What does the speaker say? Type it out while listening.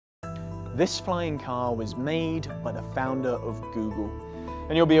This flying car was made by the founder of Google,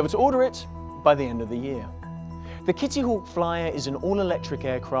 and you'll be able to order it by the end of the year. The Kitty Hawk Flyer is an all-electric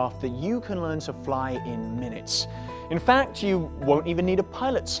aircraft that you can learn to fly in minutes. In fact, you won't even need a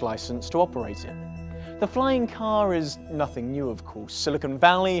pilot's license to operate it. The flying car is nothing new, of course. Silicon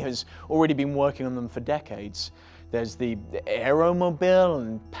Valley has already been working on them for decades. There's the Aeromobile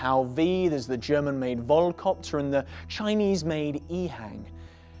and PAL-V, there's the German-made Volocopter and the Chinese-made EHang.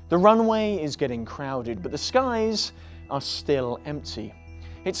 The runway is getting crowded, but the skies are still empty.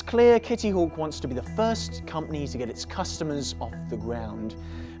 It's clear Kitty Hawk wants to be the first company to get its customers off the ground,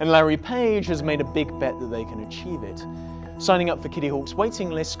 and Larry Page has made a big bet that they can achieve it. Signing up for Kitty Hawk's waiting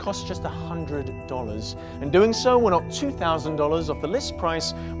list costs just $100, and doing so will knock $2,000 off the list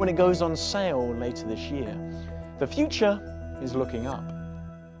price when it goes on sale later this year. The future is looking up.